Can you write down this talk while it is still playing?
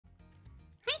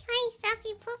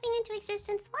Daffy poofing into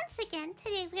existence once again.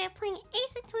 Today we are playing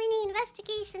Ace Attorney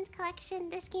Investigations Collection.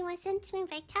 This game was sent to me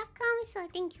by Capcom, so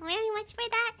thank you very much for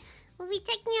that. We'll be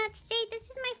checking out today. This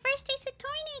is my first Ace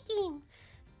Attorney game.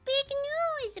 Big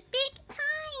news! Big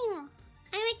time!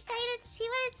 I'm excited to see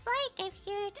what it's like. I've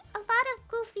heard a lot of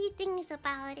goofy things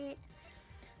about it.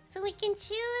 So we can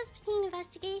choose between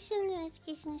investigation and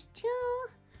investigation is 2.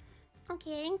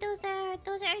 Okay, I think those are our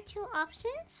 2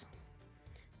 options.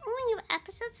 Oh, new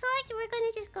episode select. We're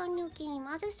gonna just go new game.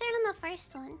 I'll just start on the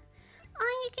first one.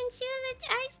 Oh, you can choose which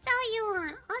art style you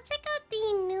want. I'll check out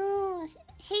the new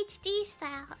HD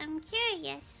style. I'm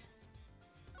curious.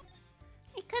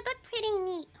 It could look pretty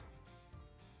neat.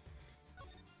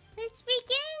 Let's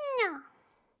begin!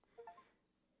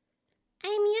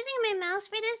 I'm using my mouse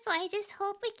for this, so I just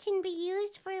hope it can be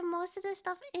used for most of the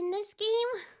stuff in this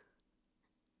game.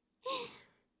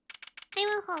 I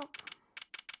will hope.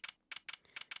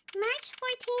 March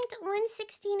 14th,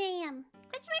 1:16 AM.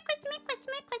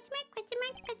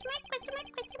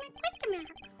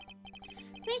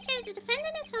 Make sure the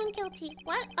defendant is found guilty.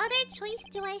 What other choice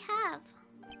do I have?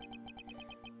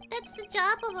 That's the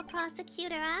job of a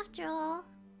prosecutor, after all.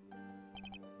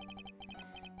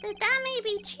 That may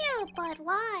be true, but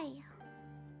why?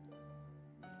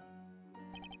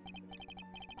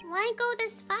 Why go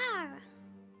this far?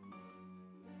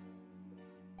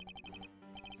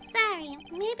 Sorry,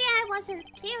 maybe I wasn't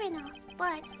clear enough,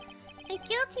 but a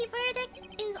guilty verdict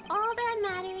is all that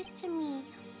matters to me.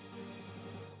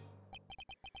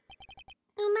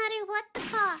 No matter what the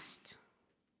cost.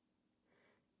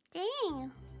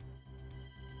 Dang.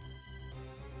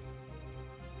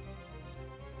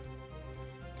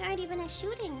 There aren't even a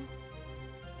shooting.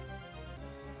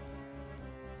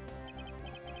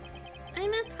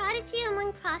 I'm a prodigy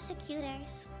among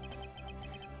prosecutors.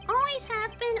 Always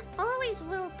have been, always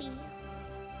will be.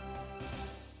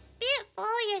 Be it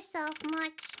fool yourself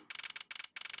much.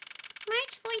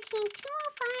 March 14,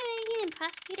 2:05 AM,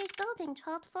 Prosecutor's Building,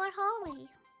 12th floor hallway.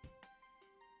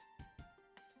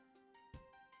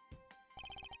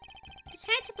 It's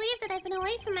hard to believe that I've been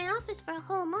away from my office for a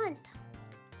whole month.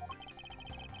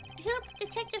 I hope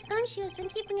Detective Gumshoe has been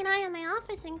keeping an eye on my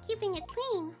office and keeping it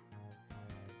clean.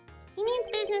 He means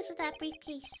business with that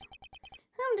briefcase.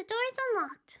 The door is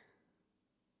unlocked.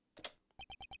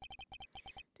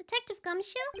 Detective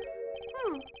Gumshoe?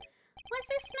 What's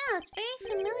this smell? It's very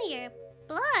familiar.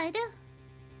 Blood?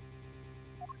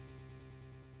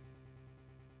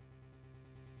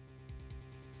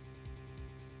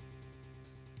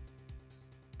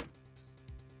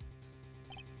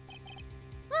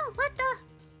 Oh, what the?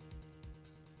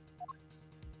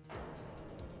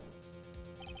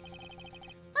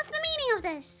 What's the meaning of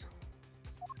this?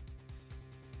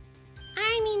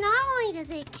 I mean, not only did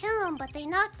they kill him, but they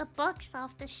knocked the books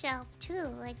off the shelf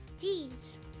too, like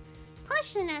these.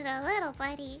 Pushing it a little,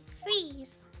 buddy.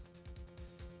 Freeze.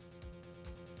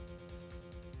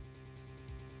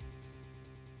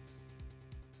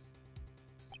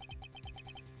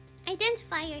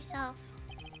 Identify yourself.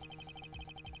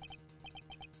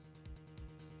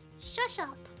 Shush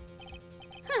up.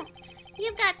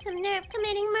 You've got some nerve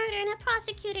committing murder in a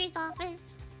prosecutor's office.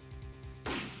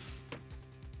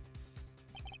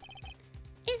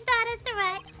 Is that a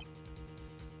threat?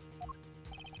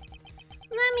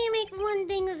 Let me make one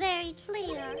thing very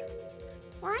clear.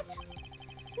 What?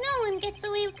 No one gets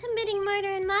away with committing murder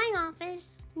in my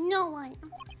office. No one.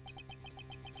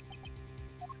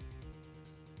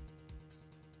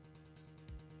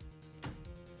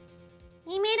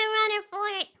 He made a runner for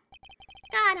it.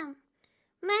 Got him.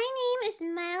 My name is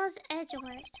Miles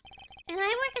Edgeworth, and I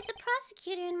work as a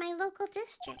prosecutor in my local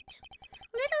district.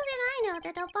 Little did I know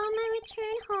that upon my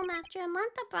return home after a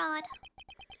month abroad,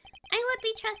 I would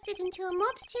be trusted into a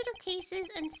multitude of cases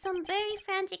and some very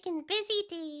frantic and busy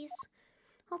days.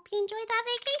 Hope you enjoyed that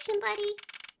vacation, buddy.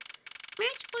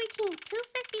 March 14th,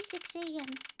 2:56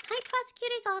 AM. High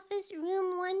Prosecutor's Office,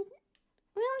 room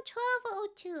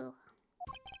 1202.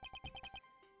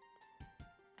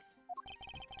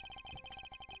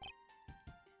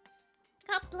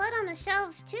 Got blood on the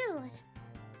shelves, too.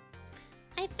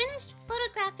 I finished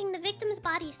photographing the victim's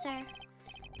body, sir.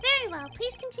 Very well.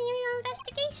 Please continue your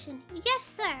investigation. Yes,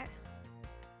 sir.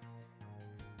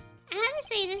 I have to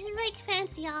say, this is like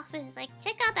fancy office. Like,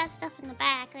 check out that stuff in the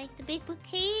back. Like, the big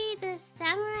bouquet, the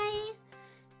samurai,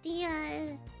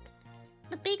 the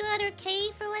big letter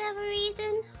K for whatever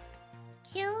reason.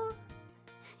 Kill.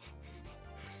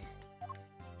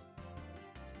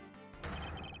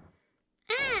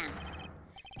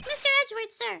 Mr.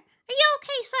 Edgeworth, sir. Are you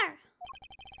okay, sir?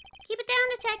 Keep it down,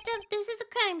 detective. This is a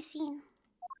crime scene.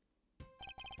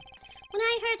 When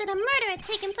I heard that a murder had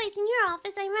taken place in your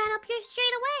office, I ran up here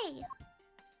straight away.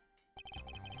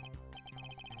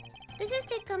 This is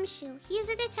Gumshoe. He is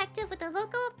a detective with the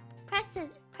local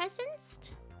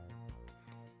precinct?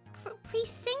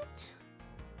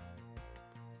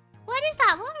 What is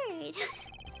that word?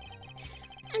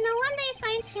 And the one they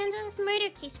assigned to handle this murder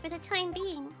case for the time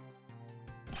being.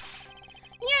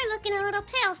 You're looking a little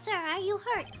pale, sir. Are you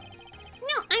hurt?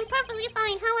 No, I'm perfectly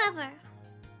fine, however.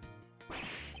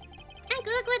 And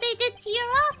look what they did to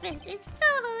your office. It's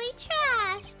totally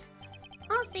trashed.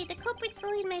 I'll say the culprit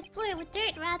sullied my floor with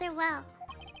dirt rather well.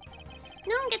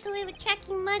 No one gets away with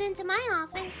tracking mud into my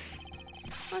office.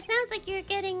 Well, sounds like you're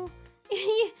getting...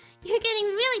 you're getting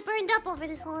really burned up over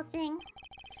this whole thing.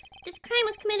 This crime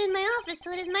was committed in my office,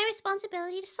 so it is my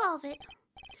responsibility to solve it.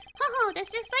 Ho-ho,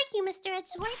 that's just like you, Mr.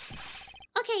 Edgeworth.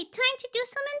 Okay, time to do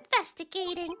some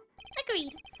investigating.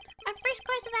 Agreed. Our first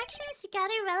course of action is to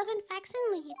gather relevant facts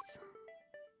and leads.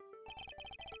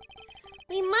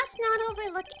 We must not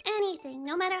overlook anything,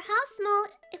 no matter how small,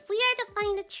 if we are to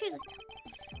find the truth.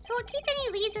 So we'll keep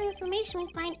any leads or information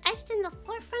we find etched in the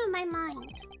forefront of my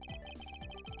mind.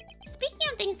 Speaking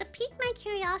of things that pique my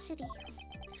curiosity,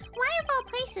 why of all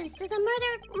places did the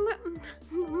murder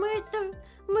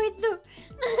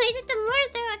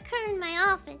occur in my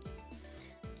office?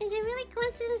 Is it really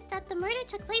coincidence that the murder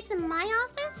took place in my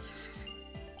office?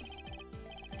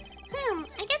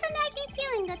 I get the nagging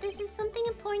feeling that this is something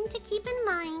important to keep in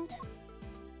mind.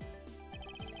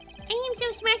 I am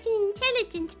so smart and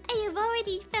intelligent, I have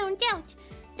already found out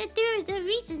that there is a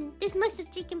reason this must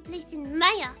have taken place in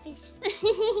my office.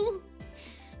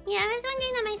 Yeah, I was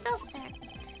wondering that myself, sir.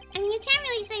 I mean, you can't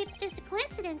really say it's just a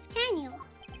coincidence, can you?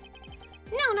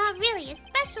 No, not really,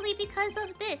 especially because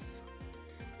of this.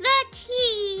 The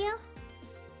key!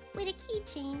 With a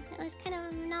keychain. It was kind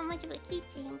of not much of a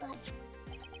keychain, but...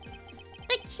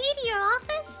 The key to your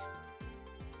office?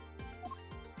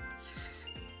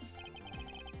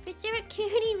 For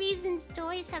security reasons,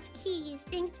 doors have keys.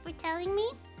 Thanks for telling me.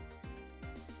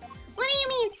 What do you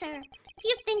mean, sir? If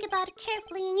you think about it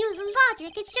carefully and use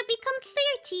logic, it should become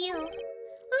clear to you.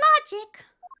 Logic!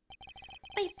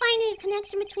 By finding a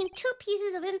connection between two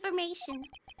pieces of information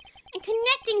and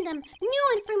connecting them, new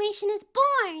information is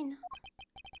born.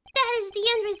 That is the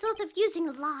end result of using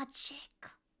logic.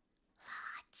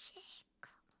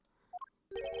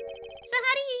 So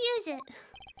how do you use it?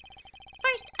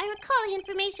 First, I recall the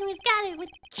information we've gathered with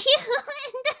Q,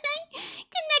 and then I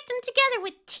connect them together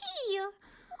with T.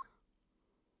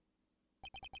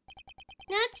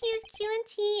 Now to use Q and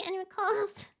T and recall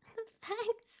the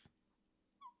facts.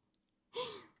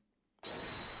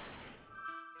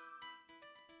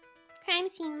 Crime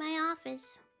scene, my office.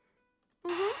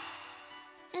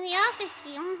 And the office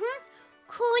key,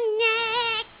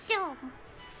 Connect them.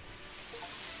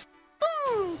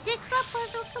 Boom! Jigsaw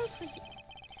puzzle complete.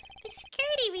 For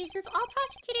security reasons, all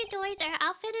prosecutor doors are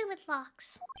outfitted with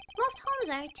locks. Most homes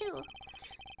are, too.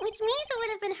 Which means it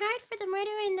would have been hard for the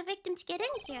murderer and the victim to get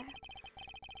in here.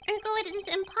 Ergo, it is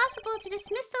impossible to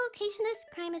dismiss the location of this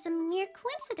crime as a mere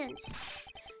coincidence.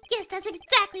 Yes, that's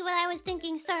exactly what I was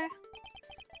thinking, sir.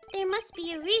 There must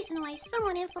be a reason why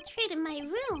someone infiltrated my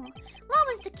room. What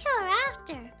was the killer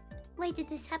after? Why did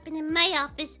this happen in my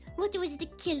office? What was the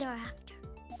killer after?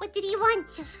 What did he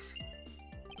want?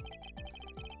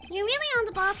 You're really on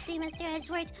the ball today, Mr.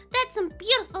 Edgeworth. That's some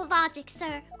beautiful logic,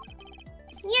 sir.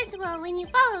 Yes, well, when you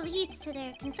follow leads to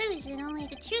their conclusion, only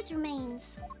the truth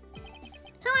remains.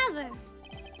 However,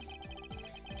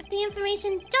 if the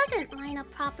information doesn't line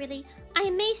up properly, I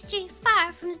may stray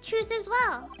far from the truth as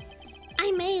well.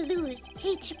 I may lose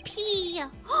HP. No,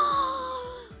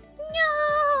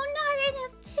 not in a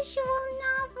visual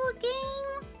novel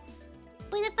game.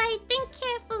 But if I think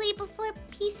carefully before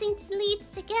piecing leads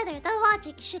together, the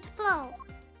logic should flow.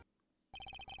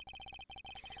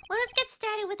 Well, let's get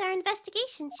started with our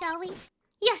investigation, shall we?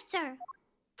 Yes, sir.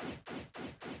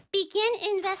 Begin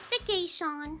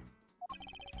investigation.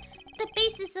 The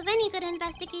basis of any good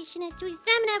investigation is to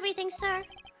examine everything, sir.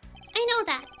 I know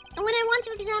that. And when I want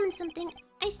to examine something,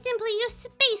 I simply use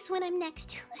space when I'm next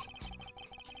to it.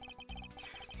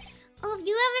 Oh, if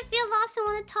you ever feel lost and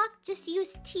want to talk, just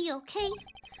use T, okay?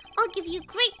 I'll give you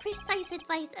great precise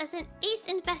advice as an ace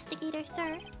investigator,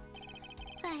 sir.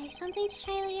 Sorry, something to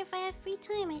try later if I have free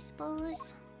time, I suppose.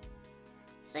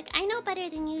 It's like, I know better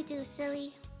than you do,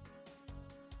 silly.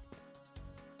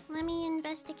 Let me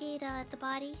investigate the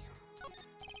body.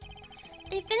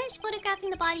 They finished photographing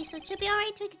the body, so it should be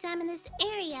alright to examine this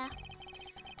area.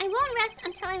 I won't rest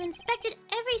until I've inspected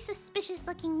every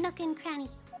suspicious-looking nook and cranny.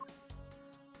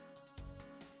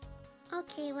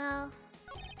 Okay, well...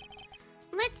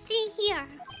 let's see here.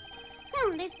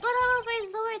 There's blood all over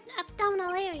his lower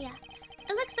abdominal area.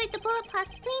 It looks like the bullet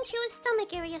passed clean through his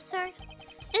stomach area, sir.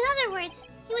 In other words,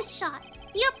 he was shot.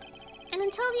 Yup. And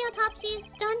until the autopsy is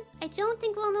done, I don't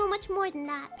think we'll know much more than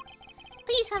that.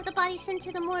 Please have the body sent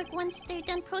to the morgue once they're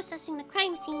done processing the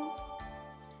crime scene.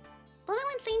 Bullet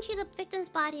went clean through the victim's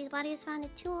body. The body was found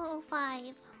at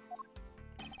 2:05.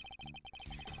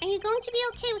 Are you going to be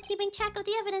okay with keeping track of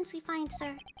the evidence we find,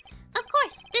 sir? Of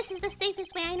course! This is the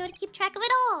safest way I know to keep track of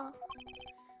it all!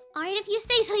 Alright, if you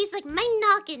say so. He's like, my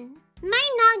noggin.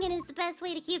 My noggin is the best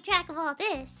way to keep track of all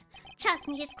this. Trust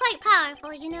me, it's quite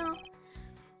powerful, you know.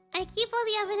 I keep all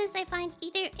the evidence I find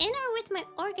either in or with my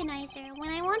organizer. When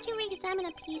I want to re-examine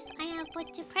a piece, I have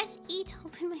but to press E to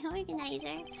open my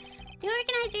organizer. The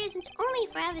organizer isn't only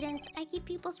for evidence. I keep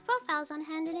people's profiles on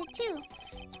hand in it too.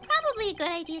 It's probably a good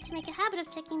idea to make a habit of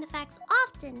checking the facts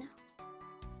often.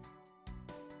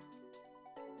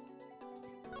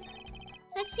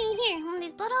 Let's see here.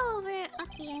 There's blood all over.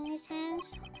 Okay, in his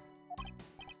hands.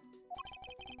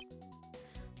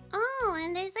 Oh,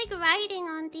 and there's like writing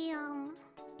on the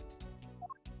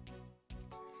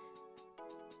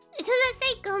It doesn't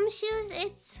say gumshoes.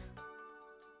 It's.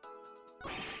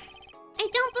 I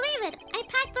don't believe it. I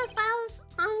packed those files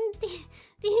on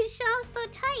these shelves so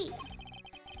tight.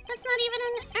 That's not even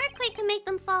an earthquake can make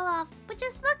them fall off. But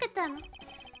just look at them.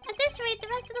 At this rate, the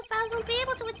rest of the files won't be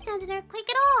able to withstand an earthquake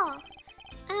at all.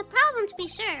 A problem to be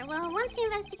sure. Well, once the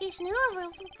investigation is over,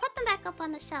 we'll put them back up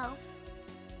on the shelf.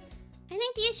 I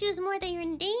think the issue is more that your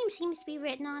name seems to be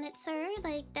written on it, sir.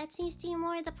 Like, that seems to be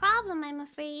more the problem, I'm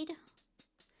afraid.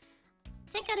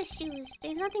 Check out his shoes.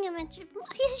 There's nothing I mentioned.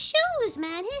 His shoes,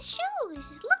 man! His shoes!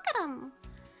 Look at them!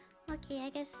 Okay, I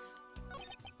guess...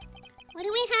 What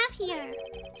do we have here?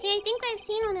 Hey, I think I've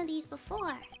seen one of these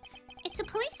before. It's a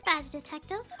police badge,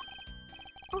 detective.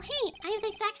 Oh, hey, I have the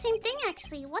exact same thing,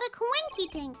 actually. What a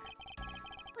coinky dink.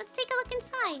 Let's take a look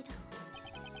inside.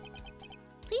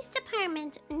 Police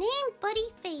Department. Name Buddy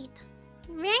Faith.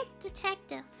 Rank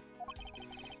detective.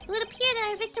 It would appear that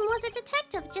our victim was a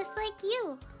detective, just like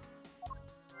you.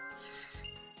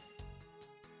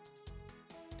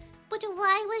 But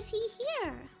why was he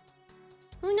here?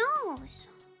 Who knows?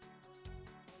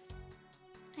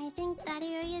 I think that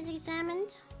area is examined.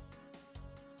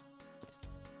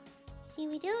 See,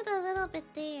 we do a little bit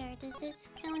there. Does this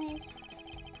count as...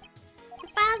 The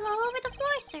files all over the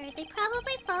floor, sir. They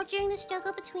probably fell during the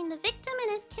struggle between the victim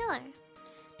and his killer.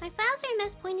 My files are a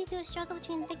mess pointing to a struggle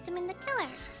between the victim and the killer.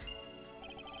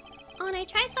 Oh, and I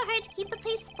tried so hard to keep the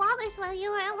place spotless while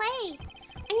you were away.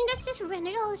 I mean, that's just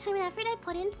rendered all the time and effort I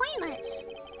put in pointless.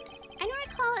 I don't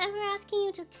recall ever asking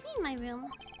you to clean my room.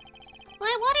 Well,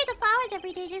 I water the flowers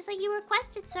every day just like you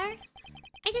requested, sir.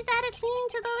 I just added cleaning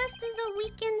to the list as a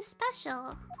weekend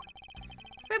special.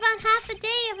 For about half a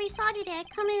day every Saturday, I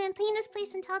come in and clean this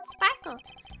place until it sparkled.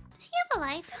 Does he have a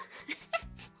life?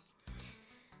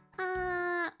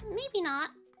 Maybe not.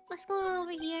 Let's go on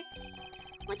over here.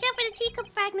 Watch out for the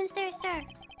teacup fragments there, sir.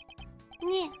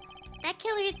 Yeah, that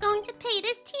killer is going to pay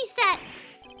this tea set.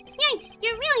 Yikes,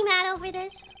 you're really mad over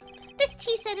this. This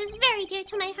tea set is very dear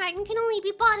to my heart and can only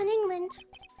be bought in England.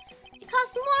 It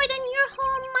costs more than your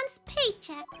whole month's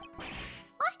paycheck.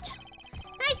 What?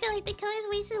 I feel like the killer's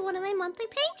wasted one of my monthly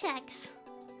paychecks.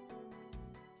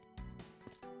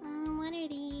 What are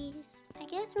these? I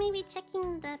guess maybe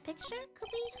checking the picture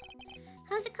could be?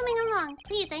 How's it coming along?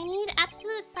 Please, I need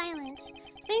absolute silence.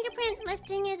 Fingerprint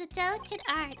lifting is a delicate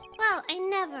art. Well, I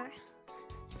never.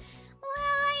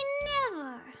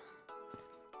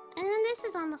 And then this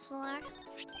is on the floor.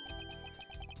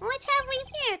 What have we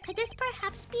here? Could this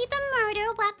perhaps be the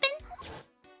murder weapon?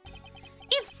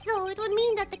 If so, it would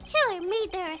mean that the killer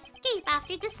made their escape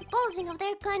after disposing of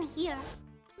their gun here.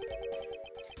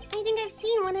 I think I've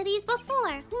seen one of these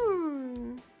before.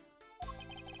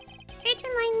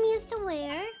 Curtain line me as to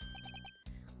where?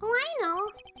 Oh, I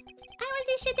know. I was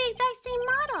issued the exact same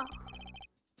model.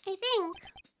 I think.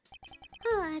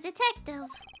 Detective.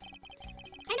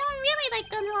 I don't really like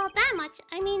guns all that much.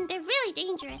 I mean, they're really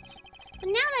dangerous. But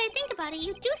now that I think about it,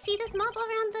 you do see this model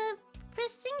around the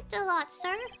precinct a lot,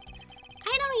 sir.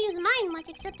 I don't use mine much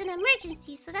except in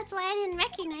emergencies, so that's why I didn't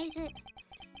recognize it.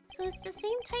 So it's the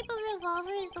same type of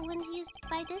revolver as the ones used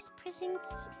by this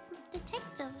precinct's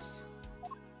detectives.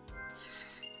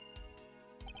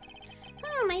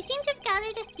 I seem to have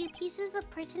gathered a few pieces of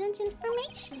pertinent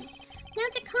information. Now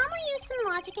to calmly use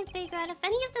some logic and figure out if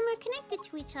any of them are connected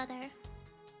to each other.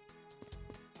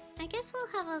 I guess we'll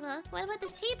have a look. What about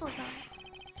this table, though?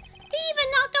 They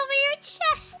even knocked over your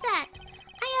chess set!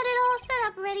 I had it all set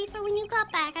up ready for when you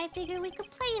got back. I figured we could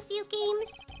play a few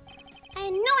games. I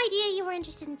had no idea you were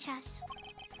interested in chess.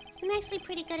 I'm actually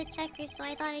pretty good at checkers, so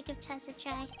I thought I'd give chess a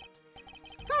try.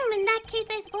 In that case,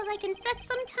 I suppose I can set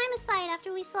some time aside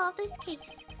after we solve this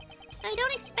case. I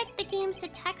don't expect the games to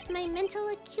tax my mental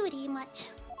acuity much.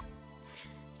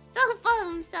 So full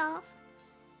of himself.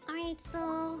 Alright,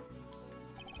 so...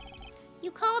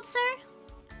 You called, sir?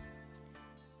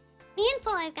 The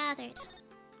info I've gathered.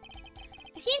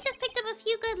 I seem to have picked up a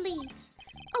few good leads.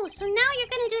 Oh, so now you're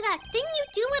gonna do that thing you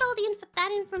do with all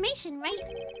that information, right?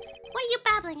 What are you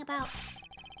babbling about?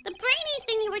 The brainy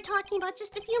thing you were talking about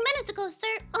just a few minutes ago,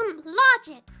 sir.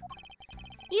 Logic.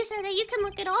 You said that you can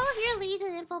look at all of your leads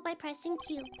and info by pressing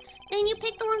Q. Then you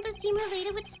pick the ones that seem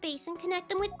related with space and connect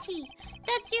them with T.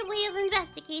 That's your way of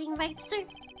investigating, right, sir?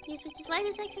 Yes, which is why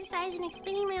this exercise in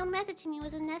explaining my own method to me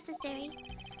was unnecessary.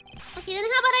 Okay, then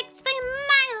how about I explain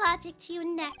my logic to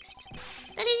you next?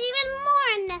 That is even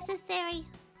more unnecessary.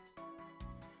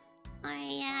 Oh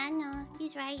yeah, no,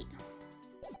 he's right.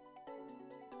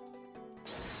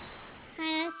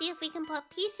 Alright, let's see if we can put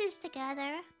pieces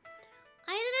together.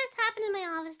 Why did this happen in my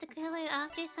office? The killer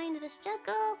after signs of a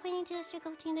struggle, pointing to a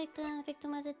struggle between the victim and the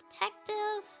victim was a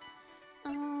detective.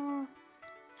 Found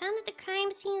that the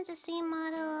crime scene is the same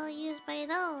model used by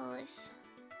those.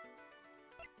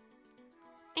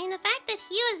 And the fact that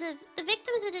the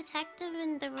victim's a detective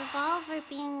and the revolver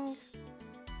being,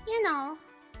 you know,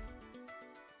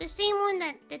 the same one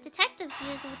that the detectives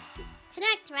use would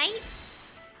connect, right?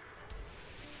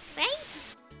 Right?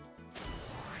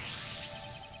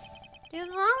 The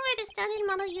revolver is the standard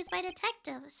model used by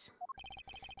detectives.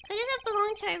 Could it have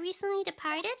belonged to our recently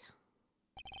departed?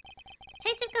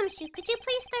 Detective Gumshoe, could you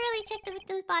please thoroughly check the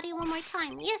victim's body one more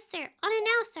time? Yes, sir. On it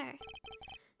now, sir.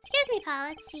 Excuse me, pal.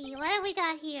 Let's see. What have we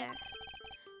got here?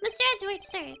 Mr. Edgeworth,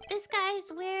 sir. This guy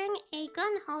is wearing a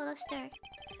gun holster.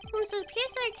 So it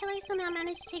appears that our killer somehow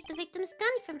managed to take the victim's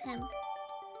gun from him.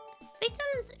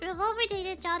 Victim's revolver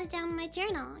data jotted down in my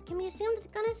journal. It can be assumed that the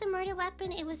gun is the murder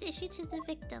weapon. It was issued to the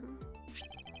victim.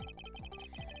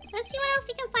 Let's see what else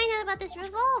you can find out about this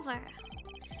revolver.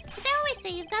 As I always say,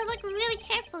 you've got to look really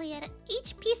carefully at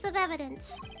each piece of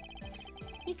evidence.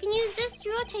 You can use this to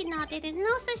rotate an object. There's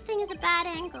no such thing as a bad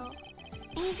angle.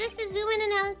 And use this to zoom in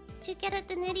and out to get at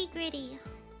the nitty-gritty.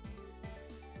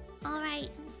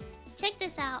 Alright. Check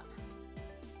this out.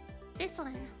 This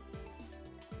one.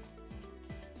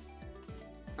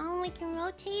 Oh, we can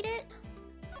rotate it.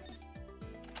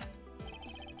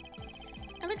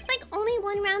 It looks like only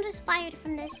one round was fired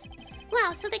from this.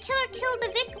 Wow, so the killer killed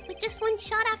the Vic with just one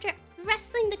shot after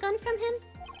wresting the gun from him?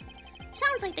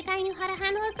 Sounds like the guy knew how to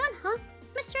handle a gun, huh,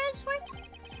 Mr. Edgeworth?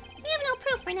 We have no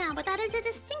proof for now, but that is a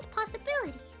distinct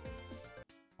possibility.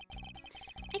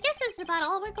 I guess this is about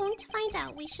all we're going to find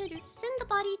out. We should send the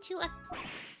body to a...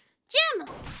 Jim!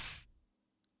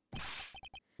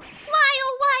 Why,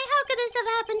 oh why, how could this have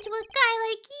happened to a guy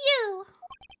like you?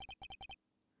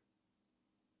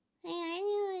 Hey,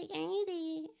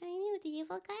 are you the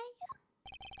evil guy?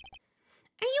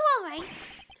 Are you alright?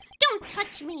 Don't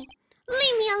touch me!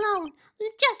 Leave me alone!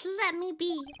 Just let me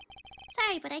be!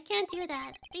 Sorry, but I can't do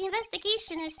that. The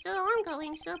investigation is still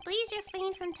ongoing, so please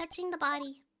refrain from touching the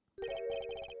body.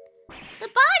 The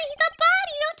body! The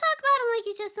body! Don't talk about him like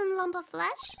he's just some lump of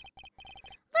flesh.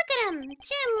 Look at him!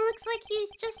 Jim looks like he's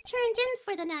just turned in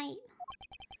for the night.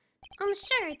 I'm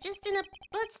sure, just in a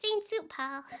bloodstained suit,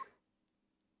 pal.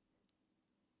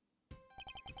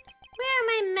 Where are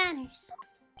my manners?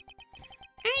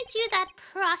 Aren't you that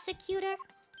prosecutor?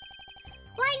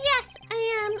 Why, yes, I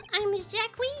am. I'm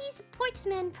Jacques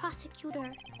Portsman, prosecutor.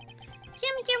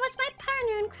 Jim here was my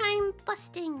partner in crime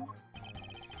busting.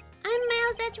 I'm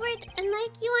Miles Edgeworth, and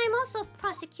like you, I'm also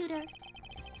prosecutor.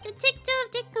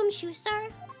 Detective Dick Gumshoe, sir.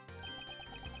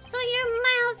 So you're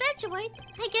Miles Edgeworth?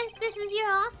 I guess this is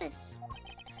your office.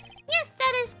 Yes,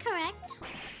 that is correct.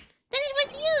 Then it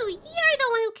was you! You're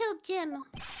the one who killed Jim.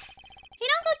 Hey,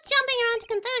 don't go jumping around to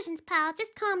conclusions, pal.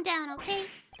 Just calm down, okay?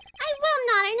 I will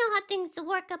not. I know how things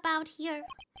work about here.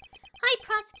 High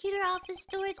prosecutor office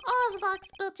doors all have locks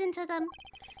built into them.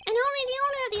 And only the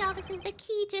owner of the office has the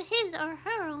key to his or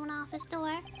her own office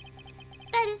door.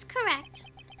 That is correct.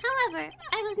 However,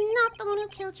 I was not the one who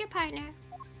killed your partner.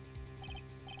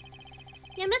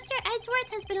 Yeah, Mr. Edgeworth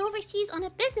has been overseas on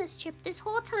a business trip this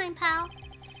whole time, pal.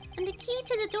 And the key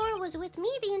to the door was with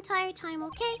me the entire time,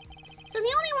 okay? So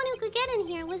the only one who could get in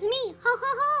here was me. Ho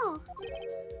ho ho!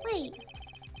 Wait.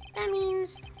 That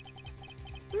means...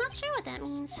 I'm not sure what that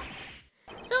means.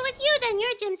 So it was you then,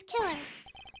 you're Jim's killer.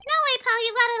 No way, pal,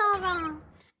 you got it all wrong.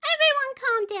 Everyone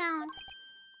calm down.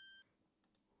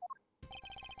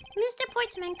 Mr.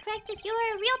 Portsman, correct? If you're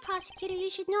a real prosecutor, you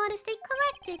should know how to stay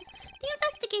collected. The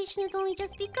investigation has only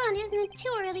just begun. Isn't it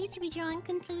too early to be drawing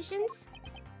conclusions?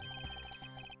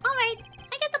 Alright,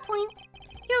 I get the point.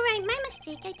 You're right, my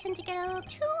mistake. I tend to get a little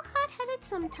too hot-headed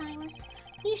sometimes.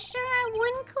 You sure are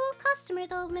one cool customer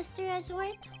though, Mr.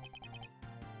 Edgeworth.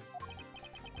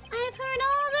 I've heard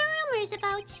all the rumors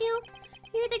about you.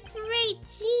 You're the great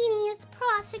genius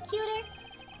prosecutor.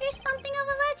 You're something of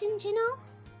a legend, you know?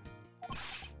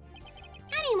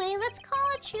 Anyway, let's call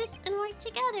a truce and work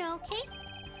together, okay?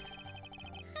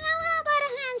 Now how about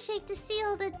a handshake to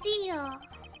seal the deal?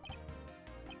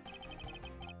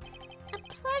 A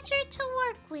pleasure to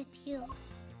work with you.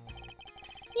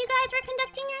 You guys were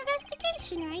conducting your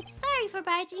investigation, right? Sorry for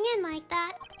barging in like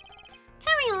that.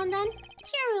 Carry on then.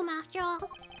 It's your room after all.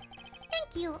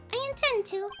 Thank you. I intend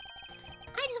to.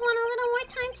 I just want a little more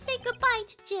time to say goodbye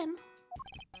to Jim.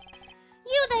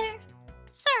 You there,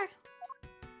 sir.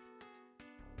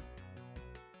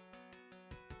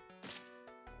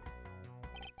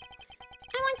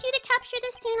 I want you to capture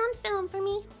this scene on film for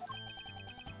me.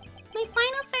 My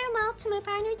final farewell to my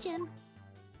partner Jim.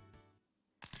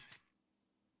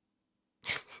 I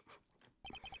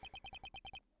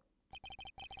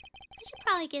should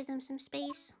probably give them some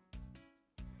space.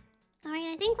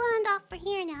 Alright, I think we'll end off for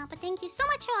here now, but thank you so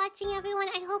much for watching, everyone.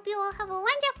 I hope you all have a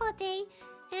wonderful day,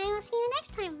 and I will see you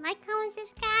next time. Like, comment,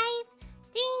 subscribe.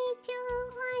 3, 2,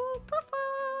 1,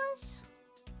 poof!